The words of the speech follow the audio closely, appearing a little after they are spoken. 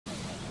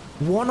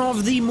One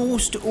of the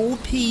most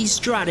OP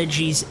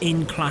strategies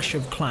in Clash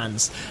of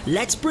Clans.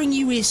 Let's bring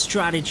you a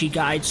strategy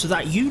guide so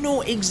that you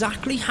know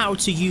exactly how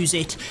to use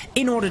it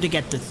in order to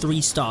get the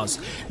 3 stars.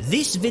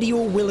 This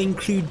video will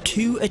include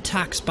 2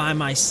 attacks by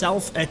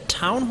myself at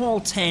Town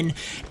Hall 10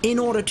 in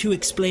order to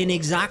explain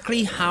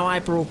exactly how I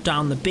broke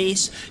down the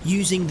base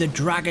using the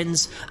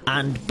dragons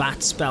and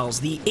bat spells,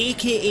 the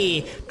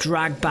aka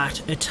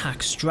DragBat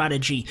Attack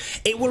Strategy.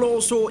 It will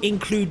also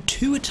include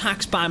 2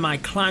 attacks by my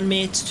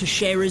clanmates to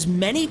share as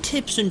many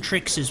tips and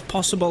tricks as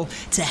possible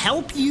to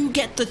help you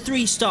get the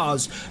 3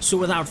 stars. So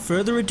without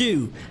further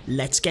ado,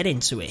 let's get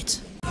into it.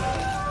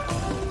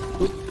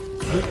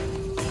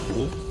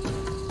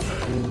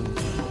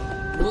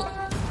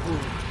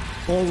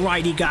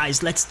 Alrighty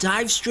guys, let's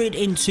dive straight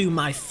into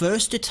my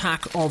first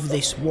attack of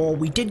this war.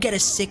 We did get a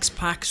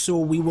 6-pack, so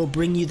we will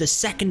bring you the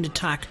second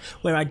attack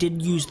where I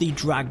did use the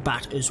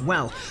DragBat as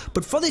well.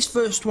 But for this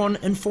first one,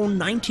 and for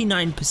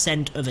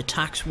 99% of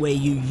attacks where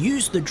you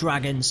use the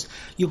dragons,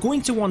 you're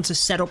going to want to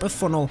set up a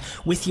funnel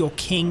with your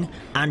king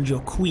and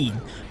your queen.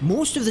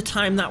 Most of the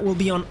time that will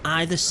be on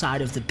either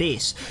side of the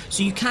base.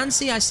 So you can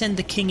see I send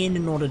the king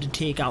in order to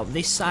take out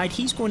this side.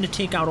 He's going to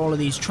take out all of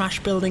these trash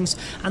buildings,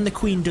 and the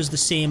queen does the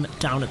same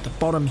down at the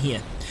bottom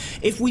here.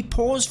 If we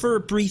pause for a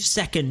brief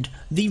second,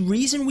 the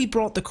reason we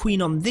brought the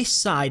queen on this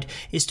side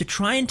is to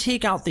try and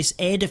take out this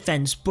air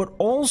defense, but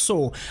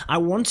also I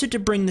wanted to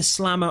bring the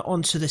slammer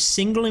onto the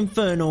single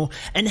inferno,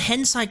 and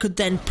hence I could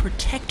then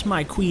protect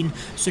my queen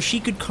so she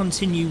could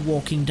continue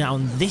walking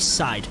down this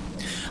side.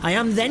 I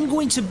am then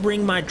going to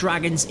bring my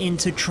dragons in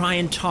to try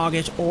and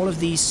target all of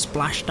these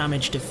splash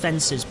damage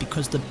defenses,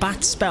 because the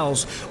bat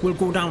spells will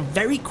go down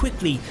very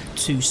quickly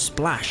to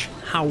splash.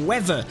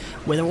 However,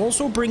 we're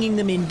also bringing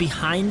them in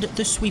behind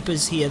the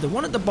sweepers here. The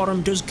one at the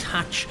bottom does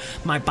catch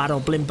my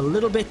battle blimp a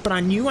little bit, but I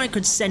knew I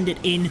could send it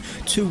in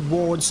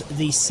towards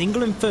the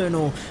single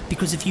inferno,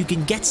 because if you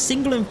can get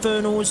single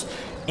infernos,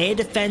 air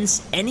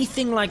defense,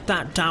 anything like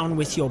that down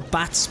with your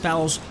bat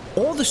spells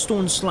or the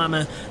stone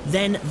slammer,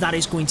 then that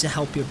is going to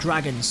help your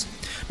dragons.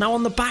 Now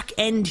on the back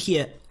end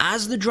here,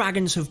 as the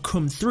dragons have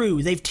come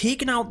through, they've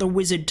taken out the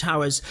wizard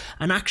towers,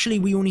 and actually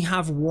we only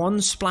have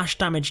 1 splash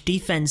damage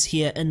defense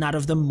here, and that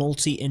of the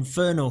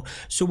multi-inferno.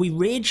 So we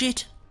rage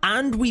it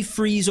and we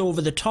freeze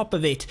over the top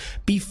of it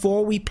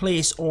before we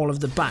place all of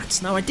the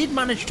bats. Now I did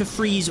manage to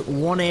freeze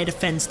 1 air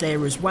defense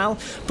there as well,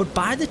 but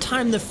by the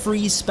time the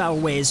freeze spell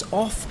wears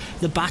off,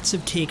 the bats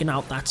have taken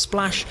out that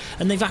splash,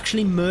 and they've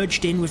actually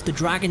merged in with the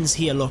dragons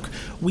here. Look,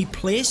 we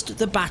placed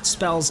the bat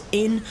spells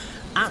in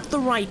at the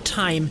right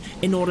time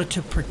in order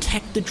to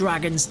protect the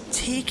dragons,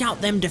 take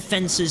out them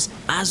defenses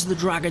as the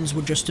dragons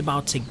were just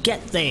about to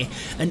get there,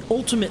 and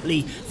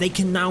ultimately they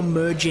can now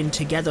merge in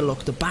together.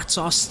 Look, the bats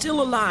are still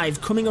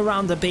alive, coming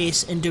around the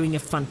base and doing a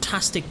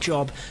fantastic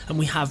job, and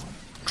we have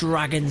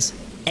dragons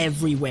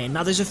everywhere.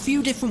 Now there's a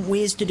few different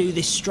ways to do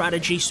this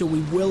strategy, so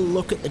we will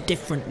look at the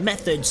different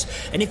methods,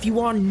 and if you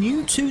are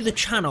new to the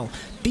channel,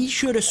 be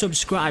sure to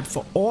subscribe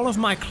for all of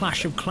my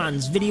Clash of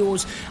Clans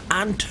videos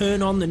and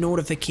turn on the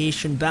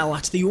notification bell.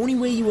 That's the only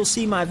way you will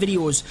see my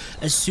videos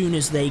as soon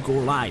as they go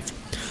live.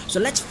 So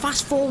let's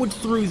fast forward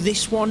through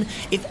this one.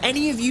 If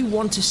any of you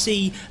want to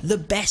see the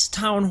best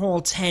Town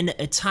Hall 10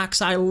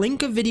 attacks, I'll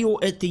link a video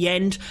at the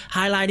end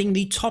highlighting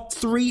the top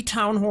 3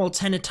 Town Hall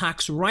 10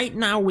 attacks right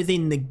now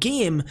within the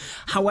game.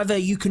 However,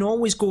 you can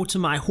always go to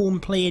my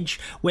home page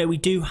where we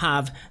do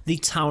have the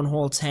Town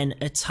Hall 10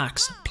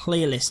 attacks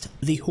playlist,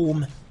 the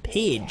home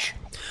page.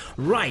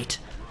 Right,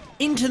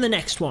 into the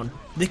next one.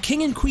 The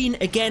king and queen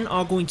again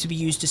are going to be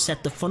used to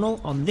set the funnel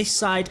on this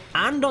side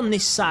and on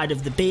this side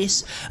of the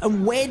base.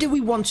 And where do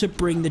we want to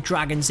bring the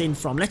dragons in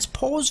from? Let's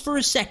pause for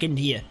a second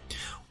here.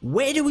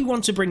 Where do we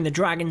want to bring the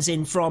dragons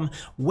in from?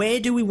 Where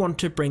do we want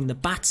to bring the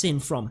bats in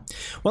from?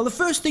 Well, the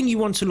first thing you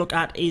want to look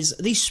at is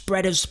the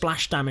spread of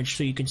splash damage.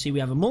 So you can see we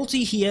have a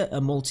multi here,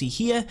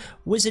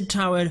 wizard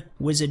tower,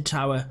 wizard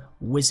tower,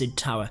 wizard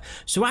tower.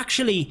 So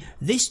actually,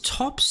 this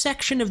top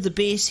section of the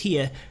base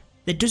here,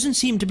 there doesn't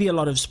seem to be a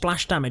lot of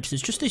splash damage.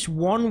 There's just this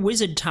 1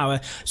 wizard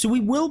tower, so we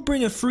will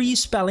bring a freeze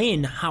spell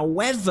in.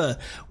 However,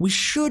 we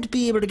should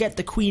be able to get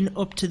the queen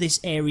up to this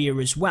area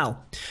as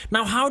well.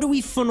 Now, how do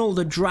we funnel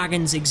the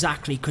dragons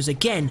exactly? Because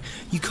again,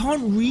 you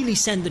can't really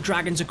send the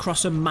dragons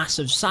across a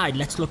massive side.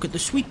 Let's look at the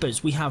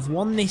sweepers. We have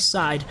 1 this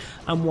side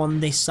and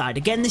 1 this side.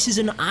 Again, this is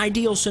an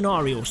ideal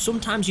scenario.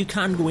 Sometimes you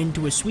can go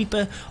into a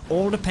sweeper,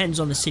 all depends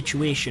on the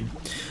situation.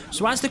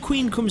 So as the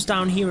queen comes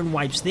down here and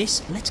wipes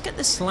this, let's get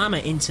the slammer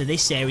into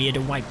this area to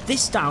wipe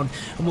this down,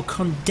 and we're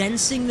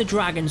condensing the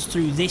dragons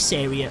through this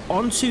area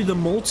onto the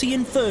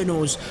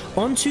multi-infernos,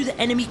 onto the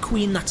enemy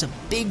queen. That's a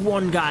big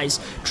one, guys.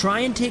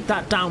 Try and take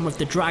that down with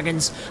the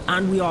dragons,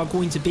 and we are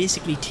going to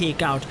basically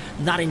take out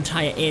that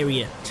entire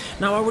area.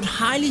 Now I would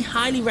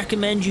highly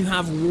recommend you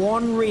have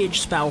 1 rage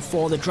spell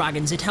for the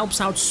dragons. It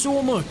helps out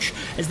so much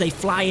as they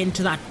fly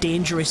into that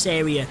dangerous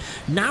area.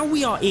 Now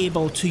we are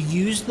able to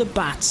use the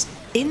bats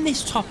In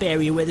this top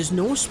area where there's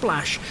no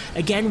splash,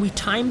 again we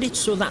timed it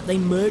so that they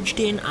merged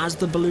in as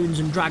the balloons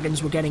and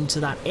dragons were getting to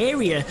that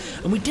area,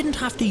 and we didn't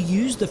have to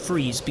use the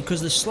freeze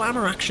because the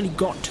slammer actually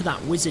got to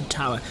that wizard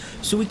tower.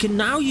 So we can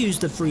now use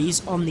the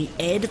freeze on the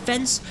air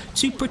defense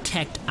to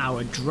protect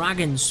our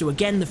dragons. So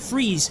again, the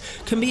freeze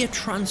can be a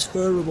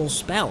transferable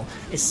spell.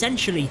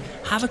 Essentially,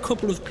 have a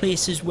couple of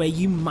places where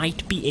you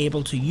might be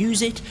able to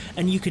use it,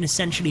 and you can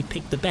essentially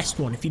pick the best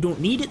one. If you don't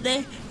need it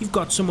there, you've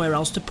got somewhere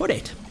else to put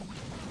it.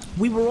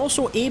 We were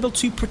also able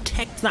to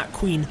protect that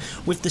queen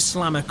with the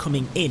slammer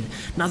coming in.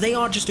 Now they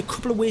are just a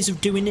couple of ways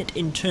of doing it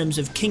in terms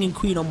of king and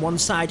queen on one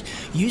side,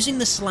 using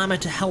the slammer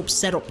to help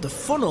set up the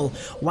funnel,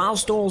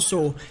 whilst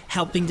also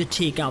helping to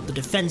take out the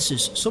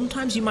defenses.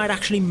 Sometimes you might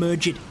actually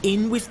merge it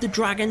in with the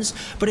dragons,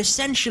 but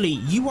essentially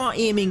you are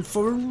aiming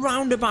for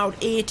around about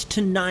 8 to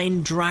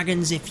 9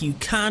 dragons if you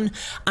can,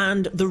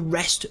 and the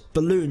rest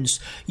balloons.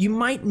 You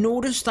might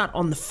notice that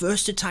on the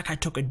first attack I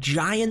took a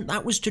giant.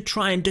 That was to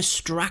try and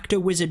distract a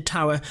wizard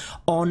tower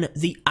on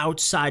the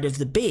outside of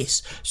the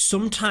base.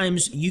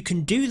 Sometimes you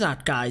can do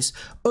that, guys.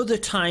 Other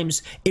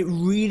times it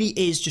really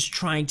is just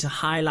trying to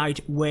highlight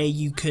where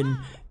you can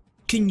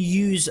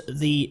use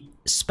the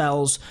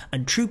spells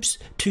and troops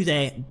to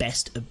their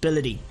best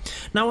ability.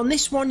 Now on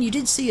this one you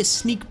did see a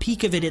sneak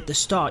peek of it at the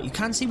start. You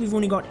can see we've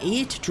only got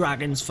 8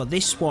 dragons for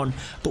this one,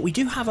 but we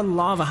do have a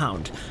lava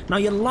hound. Now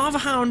your lava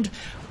hound,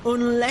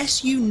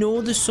 unless you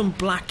know there's some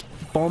black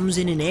bombs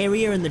in an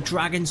area and the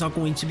dragons are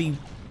going to be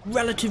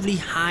relatively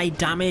high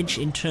damage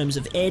in terms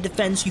of air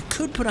defense, you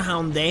could put a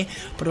hound there,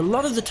 but a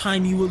lot of the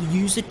time you will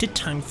use it to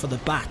tank for the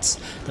bats.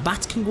 The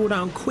bats can go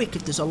down quick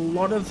if there's a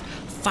lot of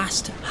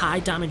fast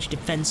high damage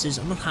defenses,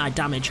 or not high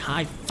damage,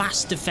 high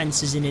fast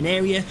defenses in an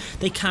area.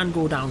 They can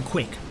go down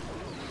quick.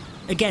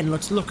 Again,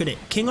 let's look at it.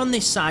 King on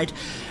this side.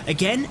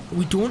 Again,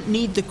 we don't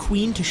need the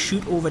queen to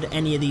shoot over to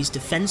any of these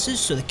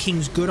defenses, so the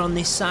king's good on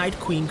this side.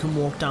 Queen can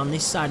walk down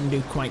this side and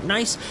do quite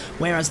nice,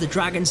 whereas the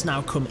dragons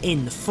now come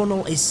in. The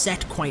funnel is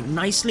set quite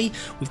nicely.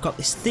 We've got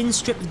this thin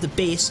strip of the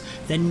base.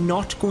 They're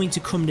not going to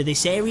come to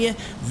this area.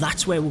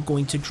 That's where we're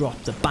going to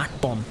drop the bat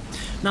bomb.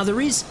 Now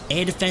there is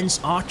air defense,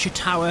 archer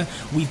tower,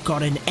 we've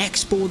got an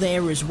expo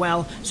there as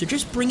well, so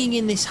just bringing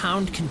in this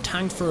hound can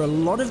tank for a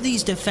lot of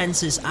these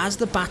defenses as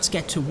the bats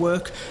get to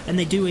work, and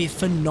they do a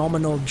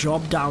phenomenal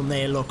job down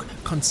there. Look,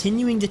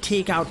 continuing to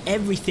take out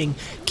everything,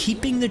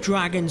 keeping the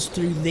dragons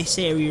through this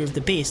area of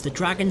the base. The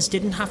dragons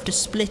didn't have to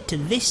split to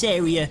this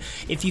area.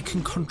 If you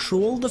can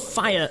control the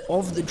fire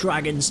of the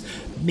dragons,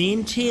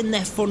 maintain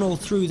their funnel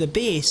through the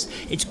base,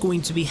 it's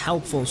going to be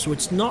helpful. So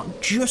it's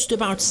not just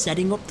about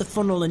setting up the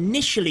funnel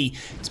initially,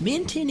 it's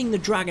maintaining the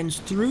dragons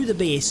through the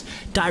base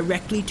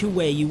directly to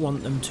where you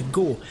want them to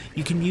go.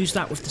 You can use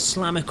that with the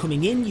slammer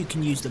coming in, you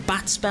can use the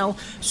bat spell.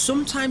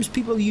 Sometimes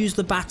people use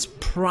the bats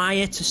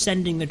prior to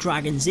sending the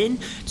dragons in.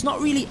 It's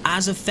not really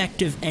as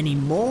effective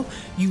anymore.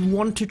 You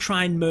want to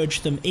try and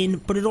merge them in,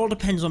 but it all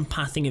depends on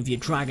pathing of your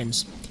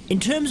dragons. In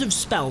terms of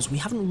spells, we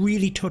haven't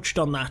really touched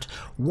on that.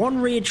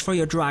 1 rage for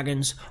your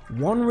dragons,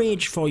 1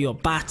 rage for your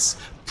bats,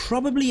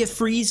 probably a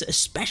freeze,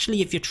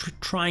 especially if you're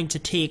trying to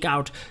take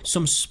out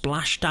some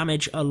splash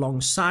damage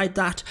alongside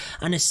that,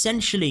 and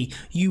essentially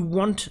you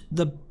want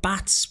the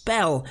bat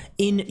spell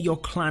in your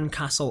clan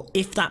castle,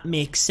 if that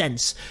makes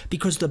sense,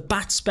 because the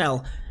bat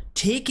spell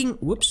taking,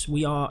 whoops,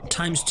 we are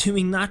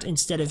 ×2ing that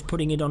instead of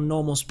putting it on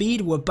normal speed.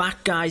 We're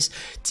back, guys.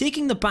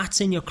 Taking the bats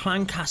in your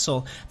clan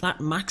castle, that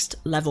maxed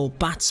level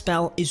bat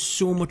spell is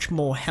so much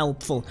more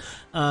helpful.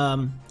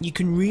 You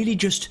can really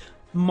just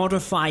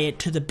modify it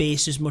to the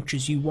base as much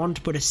as you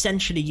want, but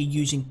essentially you're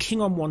using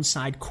king on one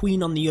side,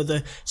 queen on the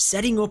other,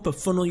 setting up a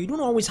funnel. You don't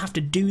always have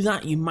to do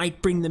that. You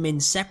might bring them in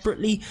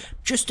separately,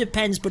 just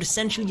depends, but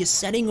essentially you're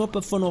setting up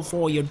a funnel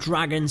for your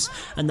dragons,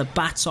 and the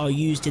bats are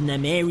used in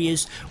them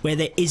areas where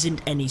there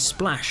isn't any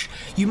splash.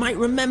 You might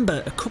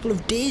remember a couple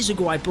of days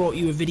ago I brought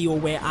you a video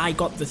where I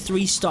got the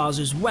 3 stars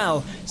as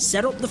well,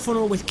 set up the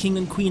funnel with king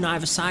and queen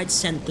either side,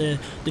 sent the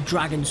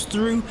dragons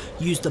through,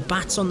 used the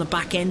bats on the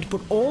back end,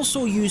 but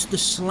also used the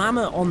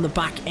slammer on the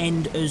back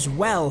end as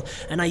well,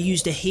 and I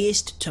used a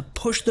haste to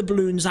push the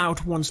balloons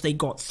out once they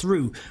got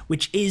through,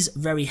 which is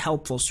very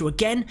helpful. So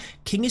again,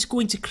 king is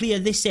going to clear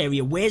this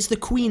area. Where's the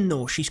queen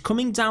though? She's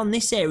coming down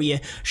this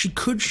area. She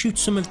could shoot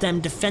some of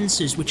them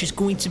defenses, which is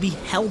going to be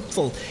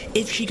helpful.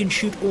 If she can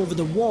shoot over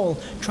the wall,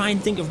 try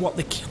and think of what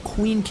the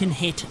queen can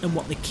hit and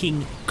what the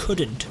king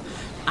couldn't.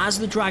 As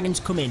the dragons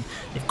come in,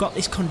 they've got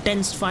this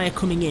condensed fire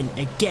coming in.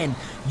 Again,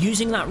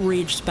 using that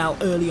rage spell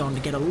early on to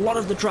get a lot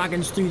of the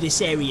dragons through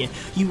this area.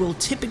 You will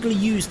typically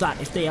use that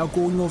if they are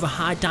going over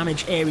high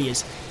damage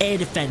areas, air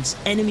defense,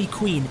 enemy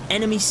queen,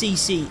 enemy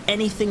CC,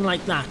 anything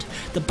like that.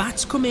 The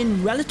bats come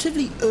in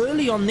relatively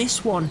early on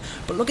this one,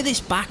 but look at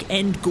this back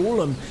end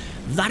golem.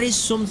 That is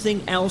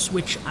something else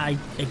which I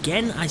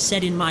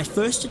said in my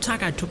first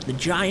attack I took the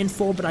giant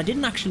for, but I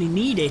didn't actually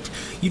need it.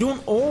 You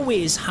don't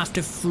always have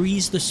to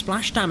freeze the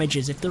splash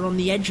damages if they're on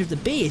the edge of the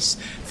base.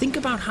 Think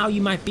about how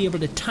you might be able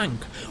to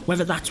tank,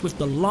 whether that's with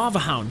the lava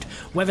hound,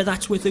 whether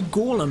that's with a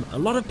golem. A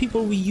lot of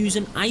people will use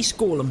an ice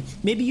golem.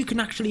 Maybe you can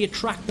actually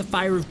attract the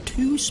fire of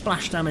 2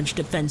 splash damage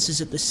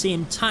defenses at the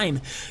same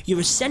time.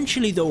 You're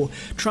essentially though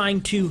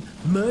trying to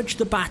merge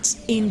the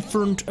bats in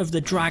front of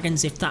the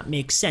dragons, if that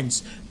makes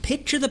sense.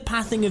 Picture the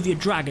pathing of your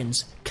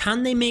dragons.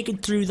 Can they make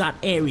it through that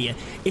area?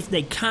 If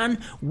they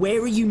can,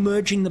 where are you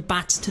merging the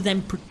bats to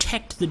then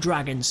protect the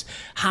dragons?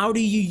 How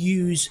do you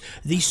use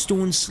the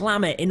stone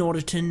slammer in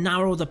order to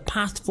narrow the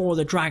path for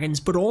the dragons,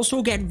 but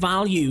also get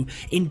value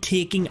in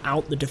taking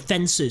out the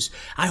defenses?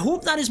 I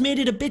hope that has made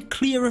it a bit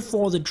clearer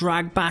for the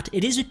DragBat.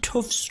 It is a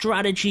tough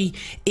strategy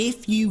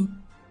if you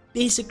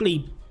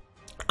basically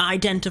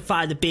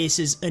identify the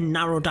bases and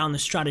narrow down the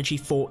strategy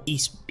for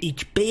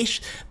each base.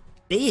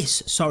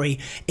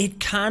 It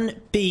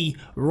can be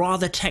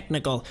rather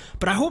technical,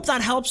 but I hope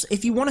that helps.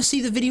 If you want to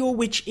see the video,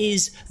 which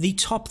is the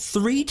top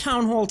 3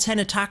 Town Hall 10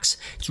 attacks,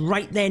 it's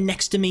right there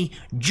next to me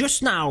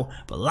just now.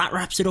 But that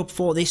wraps it up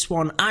for this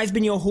one. I've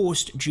been your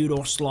host,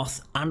 Judo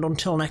Sloth, and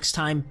until next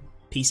time,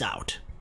 peace out.